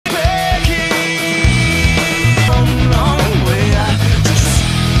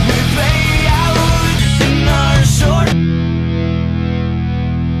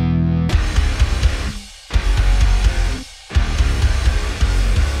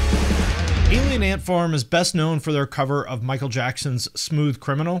Alien Ant Farm is best known for their cover of Michael Jackson's Smooth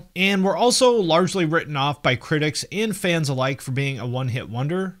Criminal, and were also largely written off by critics and fans alike for being a one-hit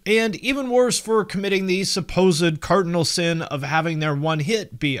wonder, and even worse for committing the supposed cardinal sin of having their one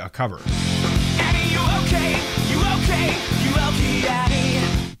hit be a cover. Annie, you okay? You okay? You okay, Annie?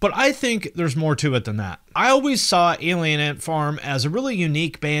 But I think there's more to it than that. I always saw Alien Ant Farm as a really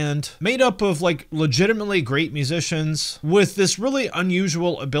unique band made up of like legitimately great musicians with this really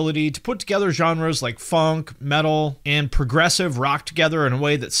unusual ability to put together genres like funk, metal, and progressive rock together in a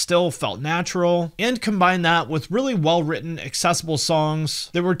way that still felt natural, and combine that with really well-written, accessible songs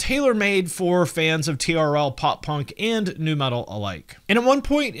that were tailor-made for fans of TRL pop punk and nu metal alike. And at one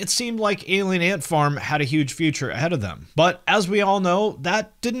point, it seemed like Alien Ant Farm had a huge future ahead of them. But as we all know,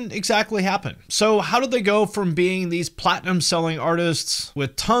 that didn't exactly happen. So how did they go from being these platinum selling artists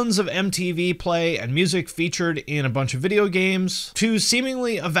with tons of MTV play and music featured in a bunch of video games to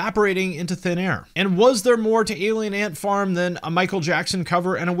seemingly evaporating into thin air? And was there more to Alien Ant Farm than a Michael Jackson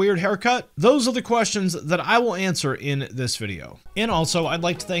cover and a weird haircut? Those are the questions that I will answer in this video. And also, I'd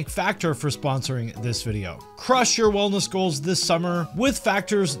like to thank Factor for sponsoring this video. Crush your wellness goals this summer with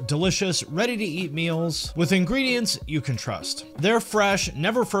Factor's delicious, ready-to-eat meals with ingredients you can trust. Their fresh,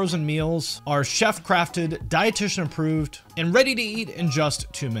 never frozen meals are chef-crafted, dietitian approved, and ready to eat in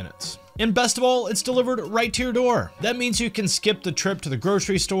just 2 minutes. And best of all, it's delivered right to your door. That means you can skip the trip to the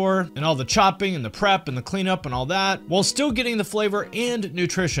grocery store and all the chopping and the prep and the cleanup and all that, while still getting the flavor and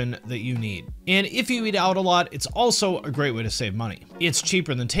nutrition that you need. And if you eat out a lot, it's also a great way to save money. It's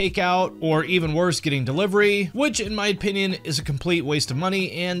cheaper than takeout, or even worse, getting delivery, which in my opinion is a complete waste of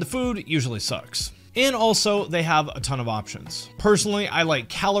money, and the food usually sucks. And also, they have a ton of options. Personally, I like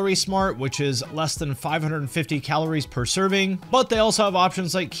Calorie Smart, which is less than 550 calories per serving, but they also have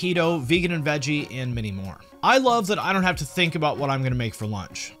options like keto, vegan and veggie, and many more. I love that I don't have to think about what I'm gonna make for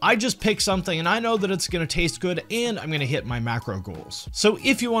lunch. I just pick something and I know that it's gonna taste good and I'm gonna hit my macro goals. So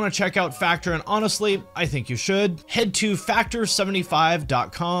if you wanna check out Factor, and honestly, I think you should, head to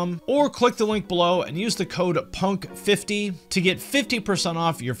factor75.com or click the link below and use the code PUNK50 to get 50%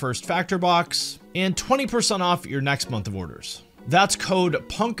 off your first Factor box and 20% off your next month of orders. That's code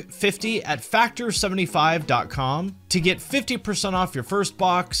PUNK50 at factor75.com to get 50% off your first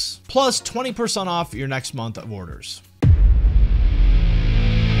box, plus 20% off your next month of orders.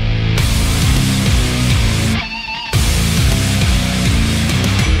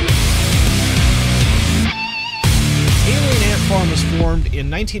 Farm was formed in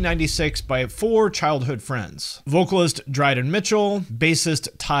 1996 by 4 childhood friends: vocalist Dryden Mitchell, bassist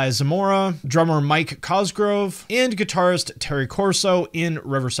Ty Zamora, drummer Mike Cosgrove, and guitarist Terry Corso in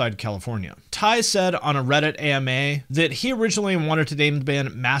Riverside, California. Ty said on a Reddit AMA that he originally wanted to name the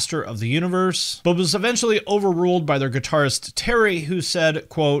band Master of the Universe, but was eventually overruled by their guitarist Terry, who said,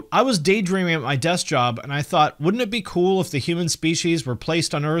 quote, "I was daydreaming at my desk job and I thought, wouldn't it be cool if the human species were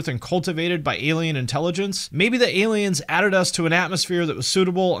placed on Earth and cultivated by alien intelligence? Maybe the aliens added us to an atmosphere that was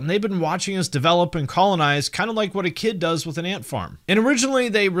suitable and they've been watching us develop and colonize, kind of like what a kid does with an ant farm." And originally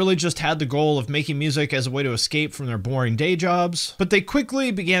they really just had the goal of making music as a way to escape from their boring day jobs, but they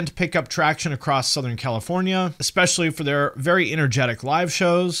quickly began to pick up traction across Southern California, especially for their very energetic live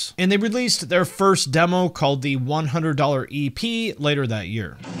shows, and they released their first demo called the $100 EP later that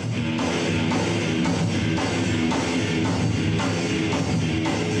year.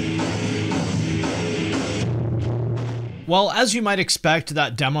 Well, as you might expect,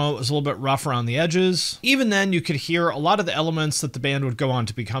 that demo was a little bit rough around the edges. Even then, you could hear a lot of the elements that the band would go on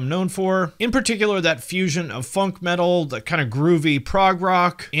to become known for. In particular, that fusion of funk metal, that kind of groovy prog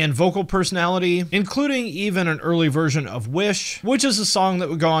rock, and vocal personality, including even an early version of Wish, which is a song that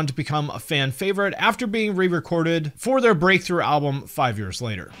would go on to become a fan favorite after being re-recorded for their breakthrough album 5 years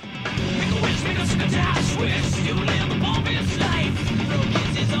later.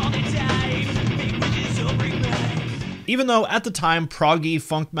 Even though at the time proggy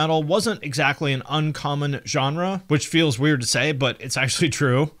funk metal wasn't exactly an uncommon genre, which feels weird to say, but it's actually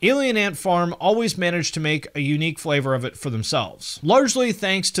true, Alien Ant Farm always managed to make a unique flavor of it for themselves, largely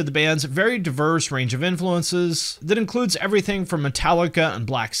thanks to the band's very diverse range of influences that includes everything from Metallica and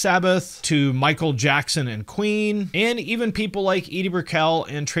Black Sabbath to Michael Jackson and Queen, and even people like Edie Brickell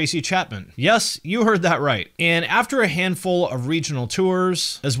and Tracy Chapman. Yes, you heard that right. And after a handful of regional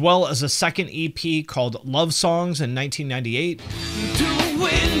tours, as well as a second EP called Love Songs in 1998,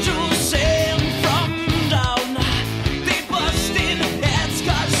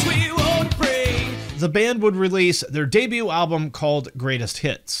 the band would release their debut album called Greatest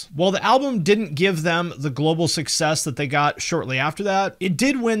Hits. While the album didn't give them the global success that they got shortly after that, it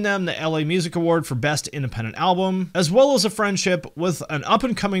did win them the LA Music Award for Best Independent Album, as well as a friendship with an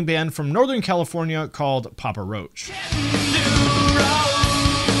up-and-coming band from Northern California called Papa Roach.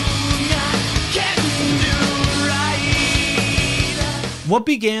 What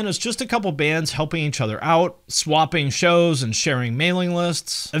began as just a couple bands helping each other out, swapping shows and sharing mailing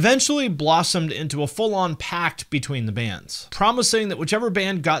lists, eventually blossomed into a full-on pact between the bands, promising that whichever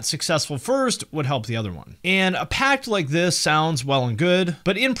band got successful first would help the other one. And a pact like this sounds well and good,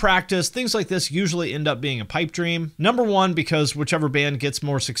 but in practice, things like this usually end up being a pipe dream. Number one, because whichever band gets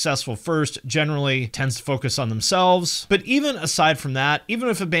more successful first generally tends to focus on themselves. But even aside from that, even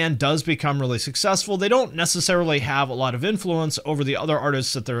if a band does become really successful, they don't necessarily have a lot of influence over the other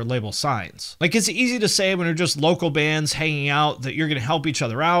artists that their label signs. Like, it's easy to say when you're just local bands hanging out that you're going to help each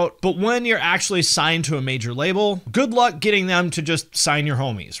other out, but when you're actually signed to a major label, good luck getting them to just sign your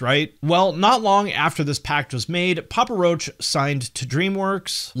homies, right? Well, not long after this pact was made, Papa Roach signed to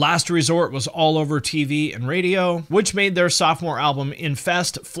DreamWorks. Last Resort was all over TV and radio, which made their sophomore album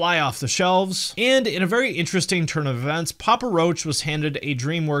Infest fly off the shelves. And in a very interesting turn of events, Papa Roach was handed a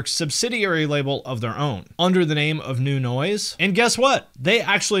DreamWorks subsidiary label of their own, under the name of New Noise. And guess what? They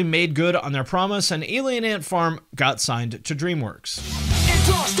actually made good on their promise, and Alien Ant Farm got signed to DreamWorks.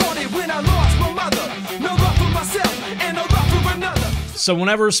 It all started when I lost my mother. No love for myself and no love for another. So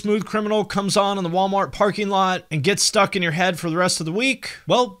whenever Smooth Criminal comes on in the Walmart parking lot and gets stuck in your head for the rest of the week,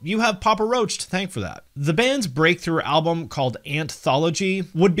 well, you have Papa Roach to thank for that. The band's breakthrough album called Anthology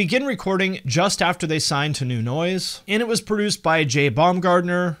would begin recording just after they signed to New Noise, and it was produced by Jay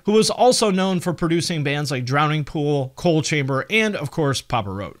Baumgartner, who was also known for producing bands like Drowning Pool, Coal Chamber, and of course Papa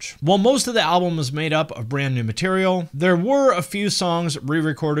Roach. While most of the album was made up of brand new material, there were a few songs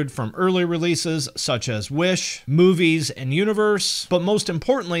re-recorded from early releases such as Wish, Movies, and Universe, but most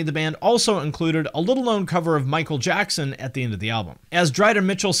importantly, the band also included a little-known cover of Michael Jackson at the end of the album. As Dryden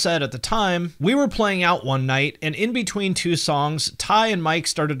Mitchell said at the time, "We were playing out one night, and in between two songs, Ty and Mike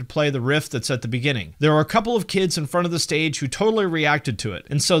started to play the riff that's at the beginning. There were a couple of kids in front of the stage who totally reacted to it,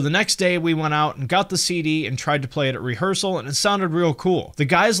 and so the next day we went out and got the CD and tried to play it at rehearsal, and it sounded real cool. The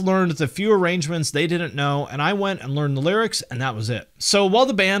guys learned the few arrangements they didn't know, and I went and learned the lyrics, and that was it." So while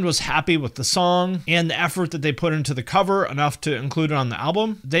the band was happy with the song and the effort that they put into the cover enough to include it on the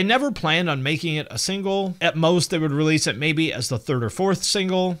album, they never planned on making it a single. At most, they would release it maybe as the third or fourth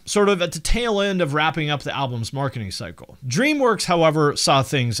single, sort of at the tail end of wrapping up the album's marketing cycle. DreamWorks, however, saw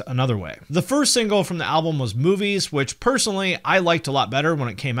things another way. The first single from the album was Movies, which personally I liked a lot better when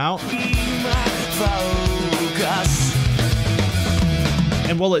it came out. Focus.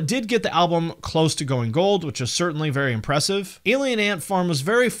 And while it did get the album close to going gold, which is certainly very impressive, Alien Ant Farm was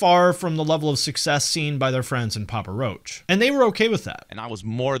very far from the level of success seen by their friends in Papa Roach. And they were okay with that. And I was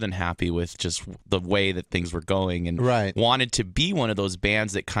more than happy with just the way that things were going, and Right. wanted to be one of those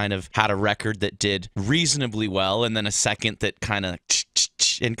bands that kind of had a record that did reasonably well and then a second that kind of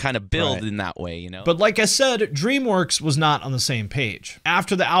and kind of build Right. in that way, you know? But like I said, DreamWorks was not on the same page.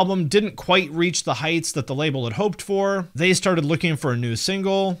 After the album didn't quite reach the heights that the label had hoped for, they started looking for a new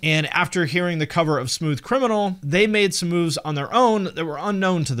single, and after hearing the cover of Smooth Criminal, they made some moves on their own that were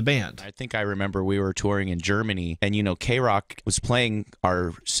unknown to the band. I think I remember we were touring in Germany, and you know, K-Rock was playing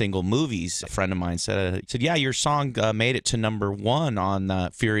our single Movies. A friend of mine said, "Yeah, your song made it to #1 on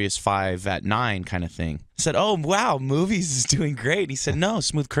Furious 5 at 9 kind of thing." I said, "Oh wow, Movies is doing great." He said, "No,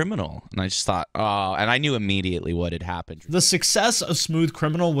 Smooth Criminal." And I just thought, oh, and I knew immediately what had happened. The success of Smooth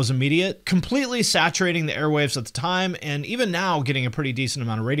Criminal was immediate, completely saturating the airwaves at the time, and even now getting a pretty decent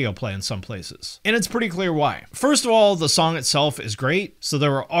amount of radio play in some places. And it's pretty clear why. First of all, the song itself is great, so they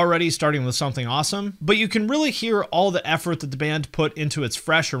were already starting with something awesome, but you can really hear all the effort that the band put into its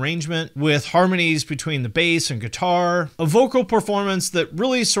fresh arrangement, with harmonies between the bass and guitar, a vocal performance that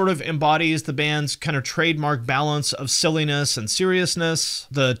really sort of embodies the band's kind of trademark balance of silliness and seriousness,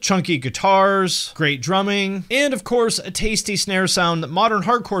 the chunky guitars, great drumming, and of course a tasty snare sound that modern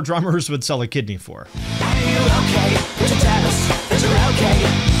hardcore drummers would sell a kidney for. Are you okay? Would you tell us that you're okay?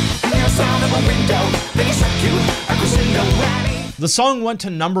 And there's sound of a window, then you struck you a crescendo rally. The song went to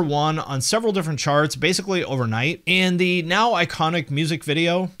 #1 on several different charts basically overnight, and the now iconic music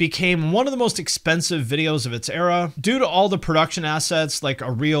video became one of the most expensive videos of its era due to all the production assets like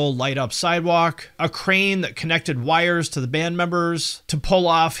a real light-up sidewalk, a crane that connected wires to the band members to pull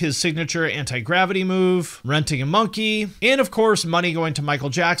off his signature anti-gravity move, renting a monkey, and of course money going to Michael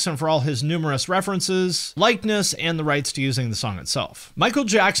Jackson for all his numerous references, likeness, and the rights to using the song itself. Michael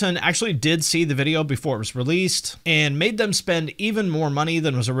Jackson actually did see the video before it was released and made them spend even even more money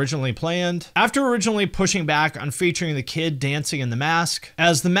than was originally planned. After originally pushing back on featuring the kid dancing in the mask,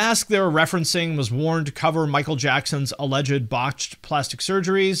 as the mask they were referencing was worn to cover Michael Jackson's alleged botched plastic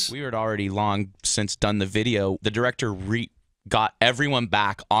surgeries. We had already long since done the video. The director got everyone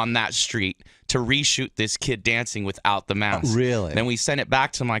back on that street to reshoot this kid dancing without the mask. Oh, really? Then we sent it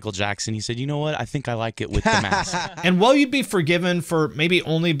back to Michael Jackson. He said, you know what? I think I like it with the mask. And while you'd be forgiven for maybe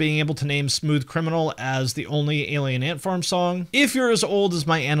only being able to name Smooth Criminal as the only Alien Ant Farm song, if you're as old as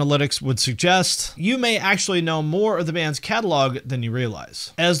my analytics would suggest, you may actually know more of the band's catalog than you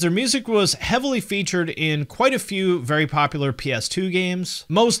realize, as their music was heavily featured in quite a few very popular PS2 games,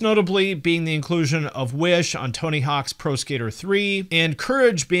 most notably being the inclusion of Wish on Tony Hawk's Pro Skater 3, and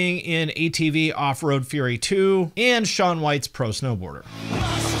Courage being in ATV Off-Road Fury 2, and Shaun White's Pro Snowboarder.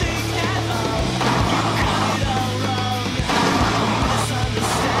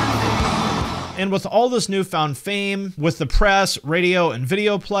 And with all this newfound fame, with the press, radio, and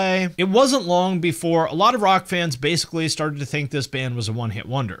video play, it wasn't long before a lot of rock fans basically started to think this band was a one-hit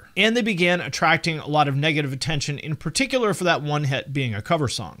wonder. And they began attracting a lot of negative attention, in particular for that one hit being a cover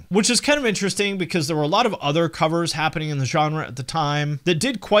song. Which is kind of interesting because there were a lot of other covers happening in the genre at the time that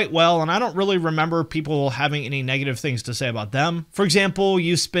did quite well, and I don't really remember people having any negative things to say about them. For example,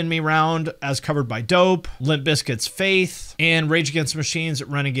 You Spin Me Round as covered by Dope, Limp Bizkit's Faith, and Rage Against the Machine's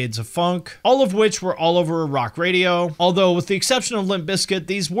Renegades of Funk, all of which were all over rock radio, although with the exception of Limp Bizkit,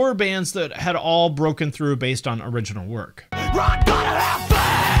 these were bands that had all broken through based on original work. Rock bottom out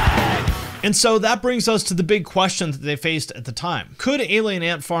flag! And so that brings us to the big question that they faced at the time. Could Alien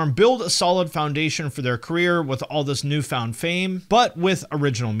Ant Farm build a solid foundation for their career with all this newfound fame, but with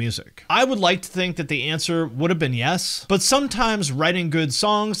original music? I would like to think that the answer would have been yes, but sometimes writing good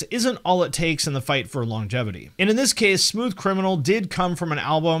songs isn't all it takes in the fight for longevity. And in this case, Smooth Criminal did come from an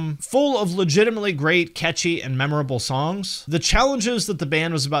album full of legitimately great, catchy, and memorable songs. The challenges that the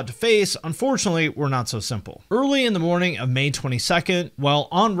band was about to face, unfortunately, were not so simple. Early in the morning of May 22nd, while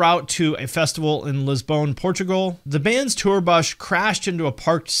en route to a festival in Lisbon, Portugal, the band's tour bus crashed into a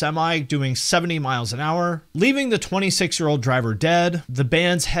parked semi doing 70 miles an hour, leaving the 26-year-old driver dead, the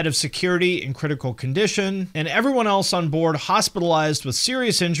band's head of security in critical condition, and everyone else on board hospitalized with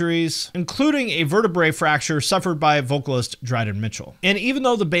serious injuries, including a vertebrae fracture suffered by vocalist Dryden Mitchell. And even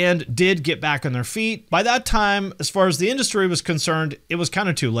though the band did get back on their feet, by that time, as far as the industry was concerned, it was kind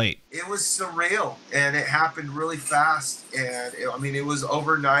of too late. It was surreal, and it happened really fast, and it was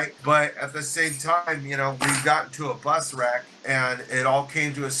overnight, but at the same time, we got into a bus wreck, and it all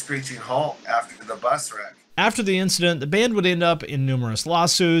came to a screeching halt after the bus wreck. After the incident, the band would end up in numerous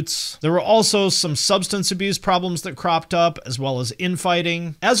lawsuits. There were also some substance abuse problems that cropped up, as well as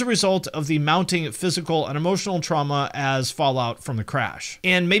infighting, as a result of the mounting physical and emotional trauma as fallout from the crash.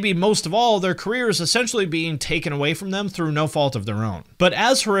 And maybe most of all, their careers essentially being taken away from them through no fault of their own. But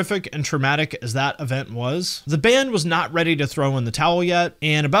as horrific and traumatic as that event was, the band was not ready to throw in the towel yet,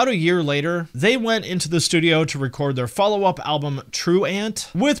 and about a year later, they went into the studio to record their follow-up album, True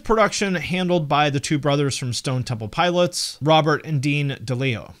Ant, with production handled by the two brothers from Stone Temple Pilots, Robert and Dean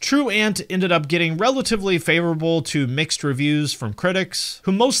DeLeo. True Ant ended up getting relatively favorable to mixed reviews from critics,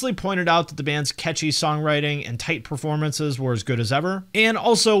 who mostly pointed out that the band's catchy songwriting and tight performances were as good as ever, and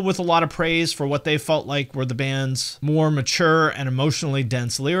also with a lot of praise for what they felt like were the band's more mature and emotionally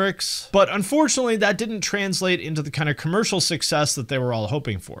dense lyrics. But unfortunately, that didn't translate into the kind of commercial success that they were all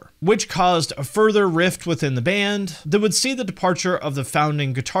hoping for, which caused a further rift within the band that would see the departure of the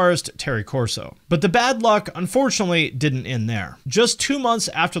founding guitarist Terry Corso. But the bad luck unfortunately didn't end there. Just 2 months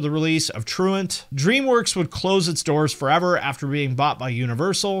after the release of Truant, DreamWorks would close its doors forever after being bought by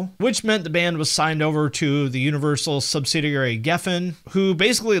Universal, which meant the band was signed over to the Universal subsidiary Geffen, who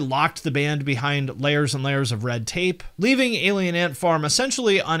basically locked the band behind layers and layers of red tape, leaving Alien Ant Farm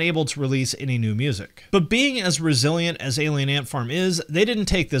essentially unable to release any new music. But being as resilient as Alien Ant Farm is, they didn't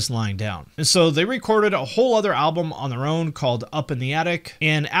take this lying down. And so they recorded a whole other album on their own called Up in the Attic,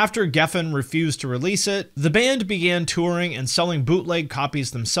 and after Geffen refused to release it, the band began touring and selling bootleg copies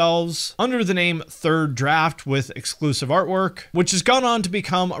themselves under the name Third Draft with exclusive artwork, which has gone on to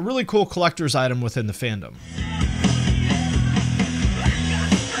become a really cool collector's item within the fandom.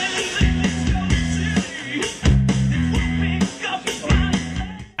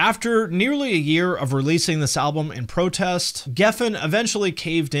 After nearly a year of releasing this album in protest, Geffen eventually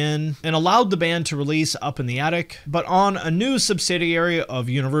caved in and allowed the band to release Up in the Attic, but on a new subsidiary of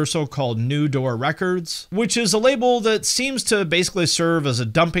Universal called New Door Records, which is a label that seems to basically serve as a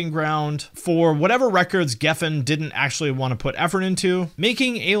dumping ground for whatever records Geffen didn't actually want to put effort into,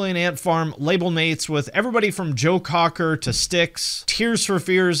 making Alien Ant Farm label mates with everybody from Joe Cocker to Styx, Tears for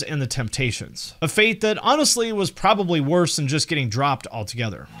Fears, and The Temptations. A fate that honestly was probably worse than just getting dropped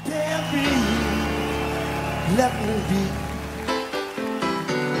altogether.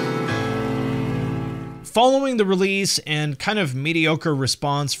 Following the release and kind of mediocre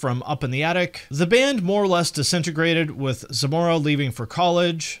response from Up in the Attic, the band more or less disintegrated, with Zamora leaving for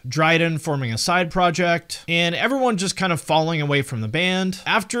college, Dryden forming a side project, and everyone just kind of falling away from the band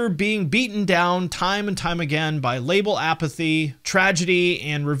after being beaten down time and time again by label apathy, tragedy,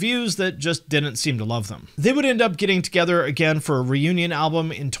 and reviews that just didn't seem to love them. They would end up getting together again for a reunion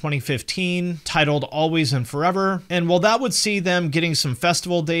album in 2015 titled Always and Forever, and while that would see them getting some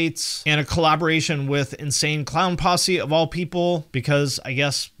festival dates and a collaboration with Insane Clown Posse of all people, because I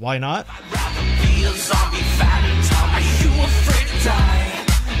guess why not? I'd rather be a zombie phantom. Are you afraid to die?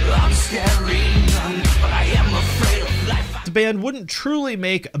 I'm scary none, but I am afraid of life. The band wouldn't truly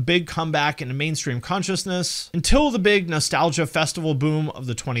make a big comeback into mainstream consciousness until the big nostalgia festival boom of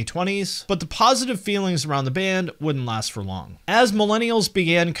the 2020s, but the positive feelings around the band wouldn't last for long. As millennials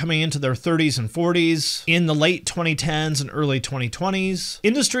began coming into their 30s and 40s in the late 2010s and early 2020s,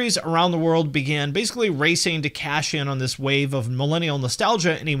 industries around the world began basically racing to cash in on this wave of millennial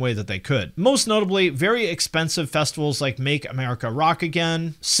nostalgia any way that they could. Most notably, very expensive festivals like Make America Rock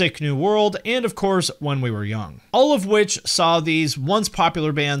Again, Sick New World, and of course, When We Were Young. All of which saw these once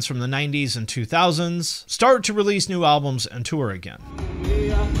popular bands from the 90s and 2000s start to release new albums and tour again.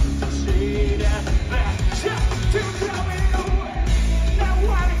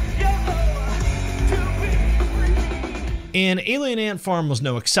 And Alien Ant Farm was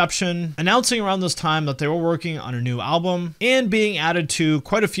no exception, announcing around this time that they were working on a new album and being added to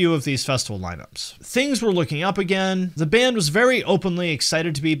quite a few of these festival lineups. Things were looking up again, the band was very openly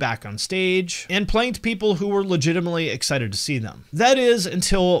excited to be back on stage, and playing to people who were legitimately excited to see them. That is,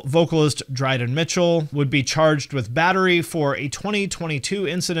 until vocalist Dryden Mitchell would be charged with battery for a 2022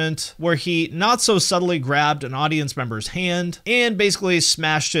 incident where he not so subtly grabbed an audience member's hand and basically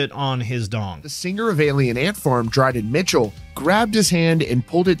smashed it on his dong. The singer of Alien Ant Farm, Dryden Mitchell, grabbed his hand and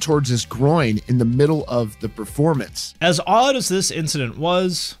pulled it towards his groin in the middle of the performance. As odd as this incident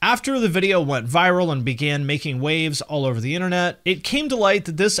was, after the video went viral and began making waves all over the internet, it came to light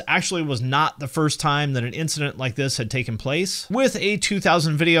that this actually was not the first time that an incident like this had taken place, with a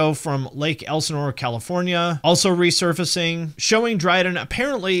 2000 video from Lake Elsinore, California, also resurfacing, showing Dryden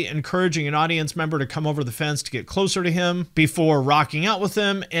apparently encouraging an audience member to come over the fence to get closer to him before rocking out with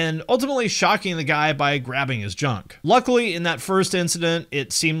him and ultimately shocking the guy by grabbing his junk. Luckily, in that first incident,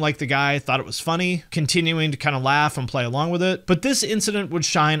 it seemed like the guy thought it was funny, continuing to kind of laugh and play along with it. But this incident would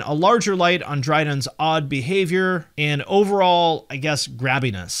shine a larger light on Dryden's odd behavior and overall, I guess,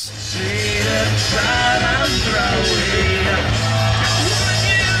 grabbiness.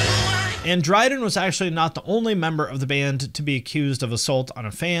 And Dryden was actually not the only member of the band to be accused of assault on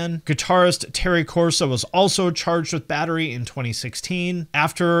a fan. Guitarist Terry Corso was also charged with battery in 2016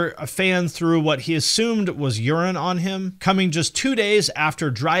 after a fan threw what he assumed was urine on him, coming just 2 days after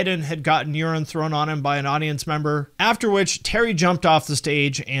Dryden had gotten urine thrown on him by an audience member, after which Terry jumped off the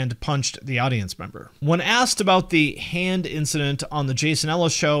stage and punched the audience member. When asked about the hand incident on the Jason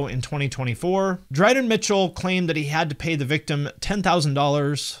Ellis show in 2024, Dryden Mitchell claimed that he had to pay the victim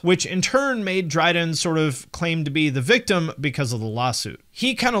 $10,000, which in turn made Dryden sort of claim to be the victim because of the lawsuit.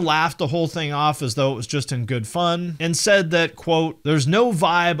 He kind of laughed the whole thing off as though it was just in good fun and said that, quote, "There's no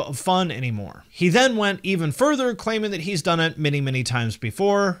vibe of fun anymore." He then went even further, claiming that he's done it many, many times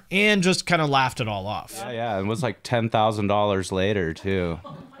before and just kind of laughed it all off. Yeah, it was like $10,000 later too.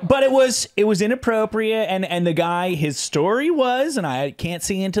 But it was inappropriate, and the guy, his story was, and I can't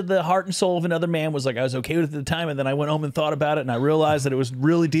see into the heart and soul of another man, was like, I was okay with it at the time, and then I went home and thought about it, and I realized that it was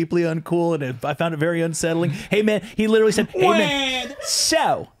really deeply uncool, and I found it very unsettling. Hey man, he literally said, hey man,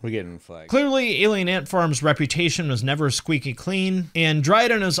 so we're getting flagged. Clearly, Alien Ant Farm's reputation was never squeaky clean, and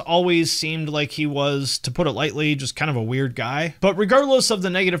Dryden has always seemed like he was, to put it lightly, just kind of a weird guy. But regardless of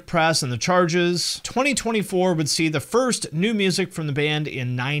the negative press and the charges, 2024 would see the first new music from the band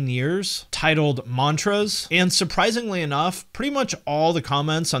in 9 years, titled Mantras, and surprisingly enough, pretty much all the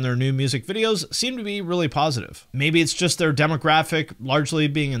comments on their new music videos seem to be really positive. Maybe it's just their demographic largely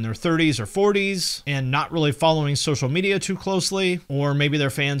being in their 30s or 40s and not really following social media too closely, or or maybe their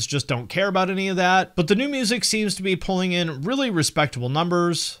fans just don't care about any of that. But the new music seems to be pulling in really respectable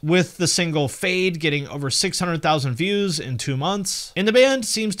numbers, with the single Fade getting over 600,000 views in 2 months. And the band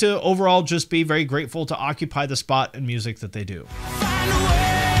seems to overall just be very grateful to occupy the spot in music that they do. Find a way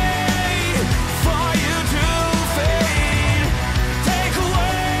for you to fade. Take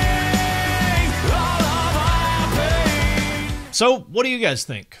away all of our pain. So, what do you guys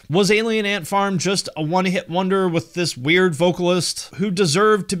think? Was Alien Ant Farm just a one-hit wonder with this weird vocalist who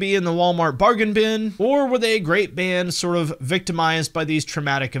deserved to be in the Walmart bargain bin? Or were they a great band sort of victimized by these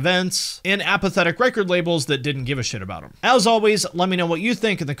traumatic events and apathetic record labels that didn't give a shit about them? As always, let me know what you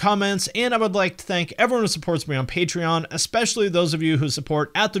think in the comments, and I would like to thank everyone who supports me on Patreon, especially those of you who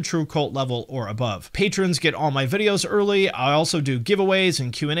support at the True Cult level or above. Patrons get all my videos early. I also do giveaways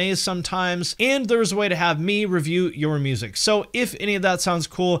and Q&As sometimes, and there's a way to have me review your music. So if any of that sounds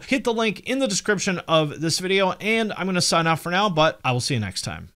cool, hit the link in the description of this video, and I'm going to sign off for now, but I will see you next time.